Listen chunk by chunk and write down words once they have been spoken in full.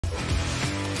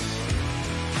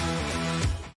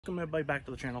everybody back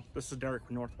to the channel. This is Derek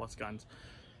from Northwest Guns.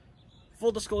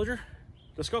 Full disclosure,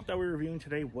 the scope that we're reviewing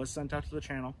today was sent out to the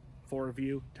channel for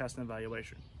review, test, and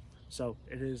evaluation. So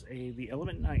it is the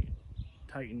Element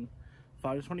Titan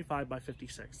 5-25 by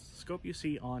 56 scope you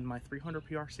see on my 300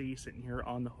 PRC sitting here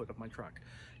on the hood of my truck.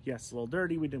 Yes, it's a little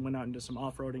dirty. We went out and did some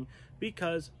off-roading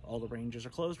because all the ranges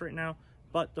are closed right now,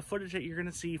 but the footage that you're going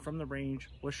to see from the range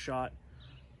was shot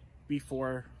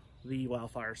before the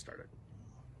wildfire started.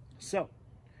 So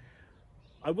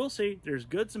I will say there's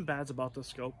goods and bads about this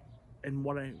scope, and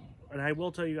I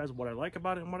will tell you guys what I like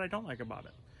about it and what I don't like about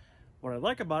it. What I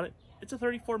like about it, it's a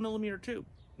 34mm tube.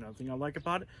 Another thing I like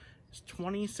about it is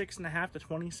 26.5 to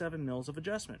 27 mils of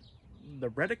adjustment. The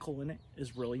reticle in it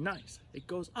is really nice. It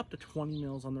goes up to 20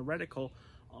 mils on the reticle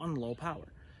on low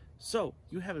power. So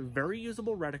you have a very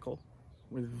usable reticle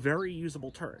with very usable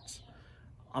turrets.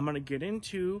 I'm going to get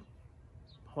into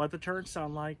what the turrets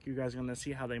sound like. You guys are going to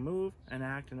see how they move and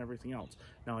act and everything else.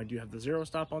 Now I do have the zero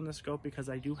stop on this scope because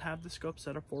I do have the scope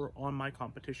set up on my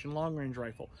competition long range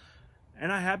rifle. And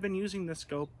I have been using this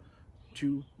scope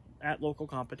at local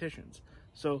competitions.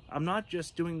 So I'm not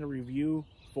just doing the review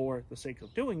for the sake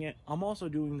of doing it, I'm also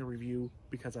doing the review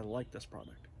because I like this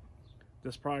product.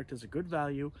 This product is a good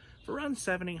value for around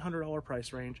 $700-800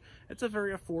 price range. It's a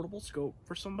very affordable scope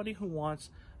for somebody who wants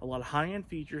a lot of high-end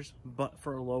features, but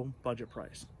for a low budget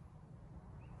price.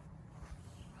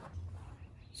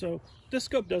 So this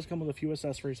scope does come with a few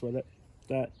accessories with it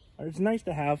that it's nice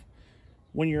to have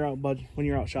when you're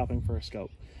out shopping for a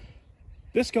scope.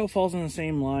 This scope falls in the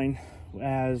same line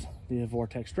as the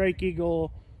Vortex Strike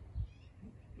Eagle,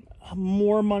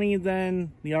 more money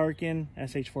than the Arkin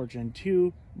SH4 Gen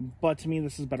 2, but to me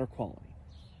this is better quality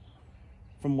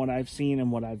from what I've seen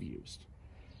and what I've used.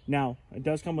 Now, it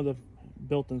does come with a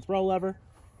built-in throw lever,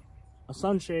 a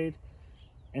sunshade,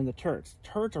 and the turrets.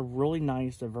 Turrets are really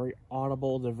nice, they're very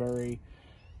audible,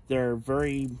 they're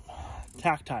very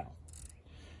tactile.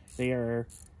 They are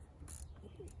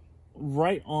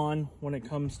right on when it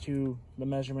comes to the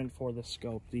measurement for the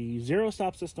scope. The zero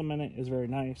stop system in it is very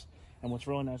nice, and what's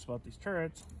really nice about these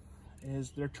turrets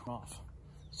is they're off.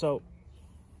 So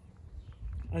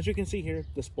as you can see here,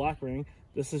 this black ring,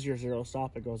 this is your zero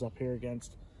stop. It goes up here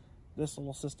against this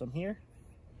little system here,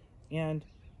 and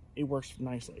it works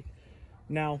nicely.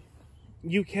 Now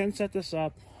you can set this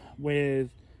up with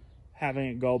having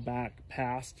it go back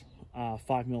past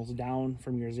 5 mils down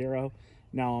from your zero.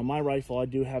 Now on my rifle, I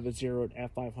do have it zeroed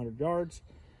at 500 yards.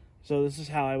 So this is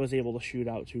how I was able to shoot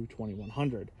out to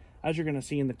 2100, as you're going to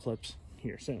see in the clips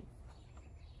here soon.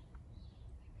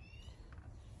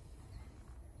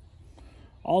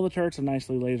 All the turrets are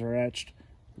nicely laser etched,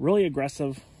 really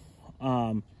aggressive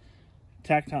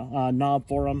tactile knob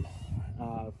for them.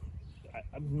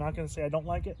 I'm not going to say I don't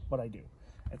like it, but I do.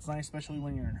 It's nice, especially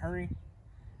when you're in a hurry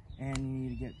and you need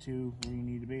to get to where you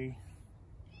need to be.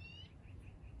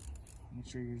 Make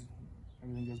sure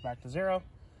everything goes back to zero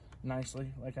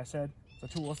nicely. Like I said, it's a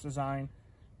toolless design.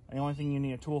 The only thing you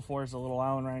need a tool for is a little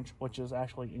Allen wrench, which is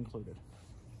actually included.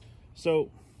 So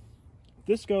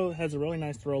this scope has a really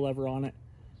nice throw lever on it.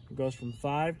 It goes from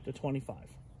 5 to 25.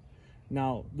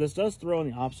 Now this does throw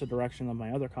in the opposite direction of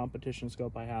my other competition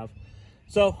scope I have,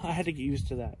 so I had to get used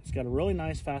to that. It's got a really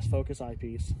nice fast focus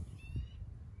eyepiece,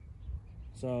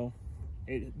 so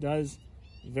it does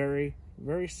very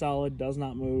solid, does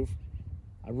not move.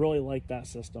 I really like that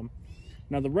system.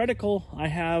 Now the reticle, I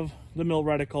have the mil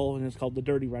reticle, and it's called the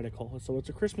dirty reticle. So it's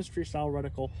a Christmas tree style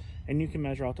reticle, and you can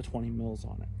measure out to 20 mils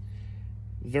on it.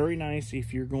 Very nice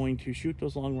if you're going to shoot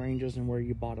those long ranges and where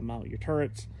you bottom out your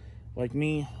turrets. Like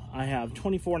me, I have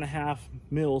 24.5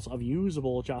 mils of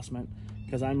usable adjustment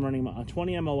because I'm running a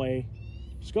 20 MOA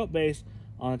scope base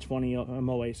on a 20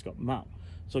 MOA scope mount.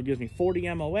 So it gives me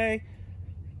 40 MOA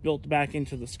built back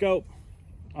into the scope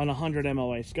on a 100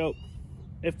 MOA scope.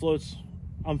 It floats,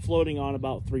 I'm floating on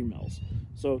about 3 mils.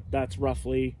 So that's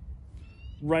roughly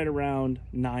right around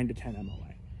 9 to 10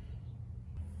 MOA.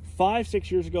 5-6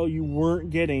 years ago, you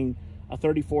weren't getting a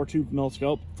 34 mil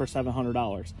scope for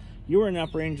 $700. You were in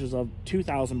up ranges of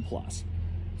 2,000 plus.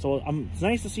 So it's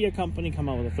nice to see a company come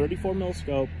out with a 34 mil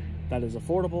scope that is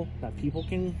affordable, that people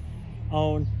can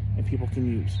own and people can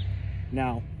use.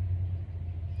 Now,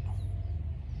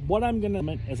 what I'm going to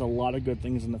admit is a lot of good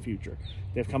things in the future.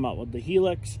 They've come out with the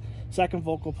Helix second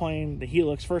focal plane, the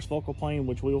Helix first focal plane,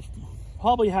 which we'll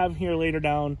probably have here later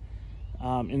down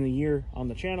in the year on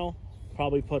the channel.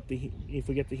 Probably if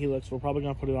we get the Helix, we're probably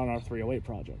going to put it on our 308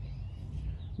 project.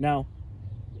 Now,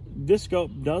 this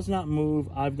scope does not move.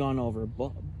 I've gone over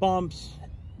bumps,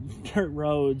 dirt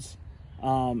roads,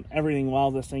 everything while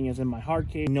this thing is in my hard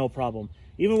case, no problem.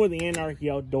 Even with the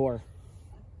Anarchy Outdoor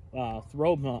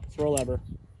throw lever,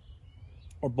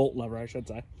 or bolt lever, I should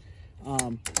say,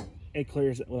 it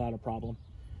clears it without a problem.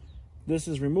 This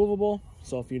is removable,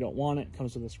 so if you don't want it, it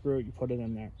comes with a screw, you put it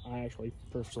in there. I actually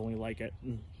personally like it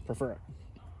and prefer it.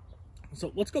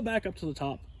 So let's go back up to the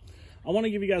top. I want to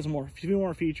give you guys a few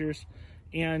more features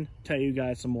and tell you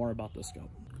guys some more about this scope.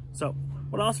 So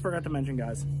what I also forgot to mention,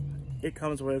 guys, it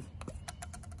comes with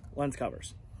lens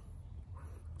covers.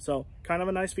 So kind of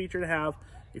a nice feature to have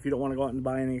if you don't want to go out and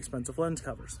buy any expensive lens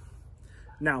covers.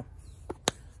 Now,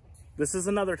 this is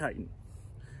another Titan.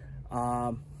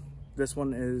 This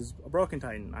one is a broken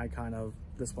Titan.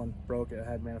 This one broke, it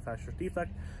had manufacturer's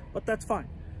defect, but that's fine.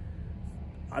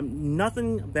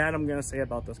 Nothing bad I'm gonna say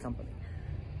about this company.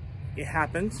 It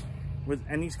happens with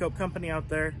any scope company out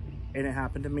there, and it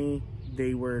happened to me.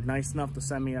 They were nice enough to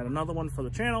send me out another one for the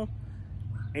channel,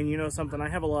 and you know something, I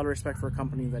have a lot of respect for a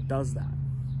company that does that.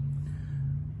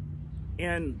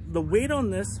 And the weight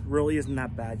on this really isn't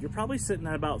that bad. You're probably sitting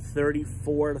at about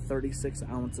 34 to 36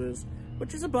 ounces,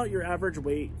 which is about your average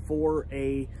weight for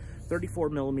a 34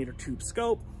 millimeter tube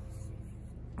scope.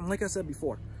 And like I said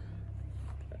before,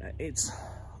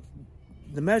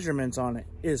 the measurements on it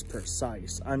is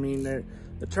precise. I mean, the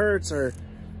turrets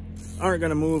aren't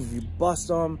gonna move if you bust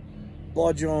them,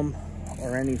 budge them,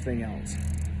 or anything else.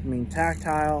 I mean,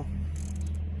 tactile.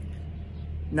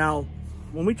 Now,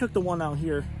 when we took the one out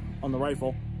here on the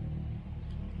rifle,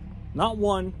 not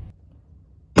one,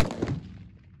 I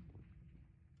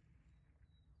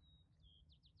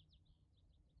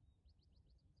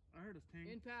heard a ting.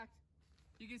 Impact.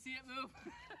 You can see it move.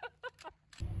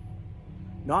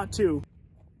 Not two.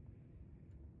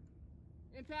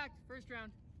 Impact. First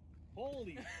round.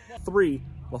 Holy. 3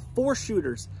 with 4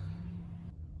 shooters.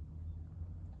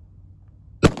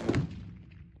 Impact.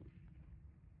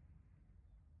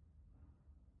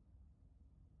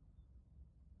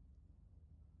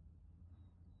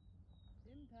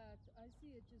 I see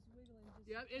it just wiggling.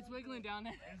 Yep, it's wiggling down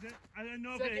there. Is it? I don't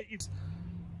know if it's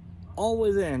all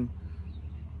within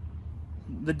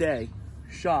the day.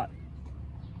 Shot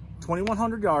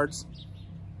 2,100 yards,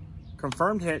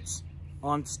 confirmed hits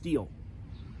on steel.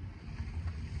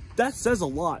 That says a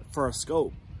lot for a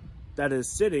scope that is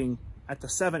sitting at the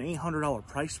 $700-800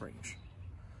 price range.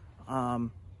 I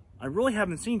really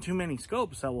haven't seen too many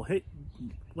scopes that will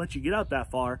let you get out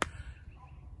that far.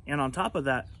 And on top of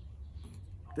that,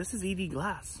 this is ED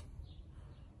glass,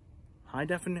 high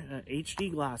definition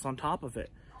HD glass on top of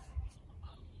it.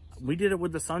 We did it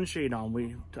with the sunshade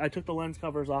on. I took the lens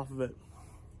covers off of it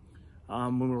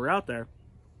when we were out there.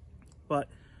 But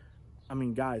I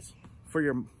mean, guys, for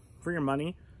your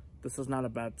money, this is not a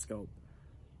bad scope.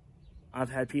 I've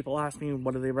had people ask me,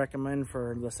 what do they recommend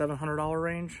for the $700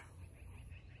 range?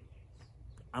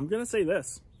 I'm gonna say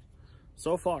this.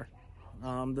 So far,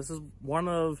 this is one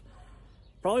of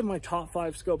probably my top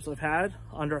 5 scopes I've had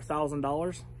under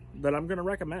 $1,000 that I'm gonna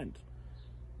recommend.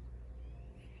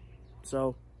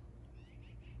 So,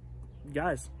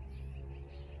 guys,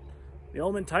 the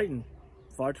Element Titan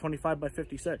 525 by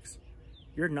 56.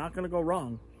 You're not gonna go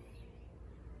wrong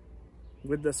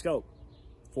with this scope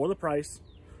for the price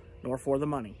nor for the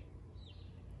money.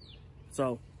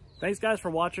 So, thanks guys for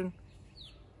watching.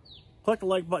 Click the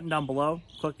like button down below.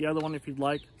 Click the other one if you'd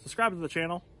like. Subscribe to the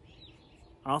channel.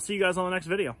 I'll see you guys on the next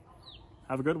video.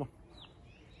 Have a good one.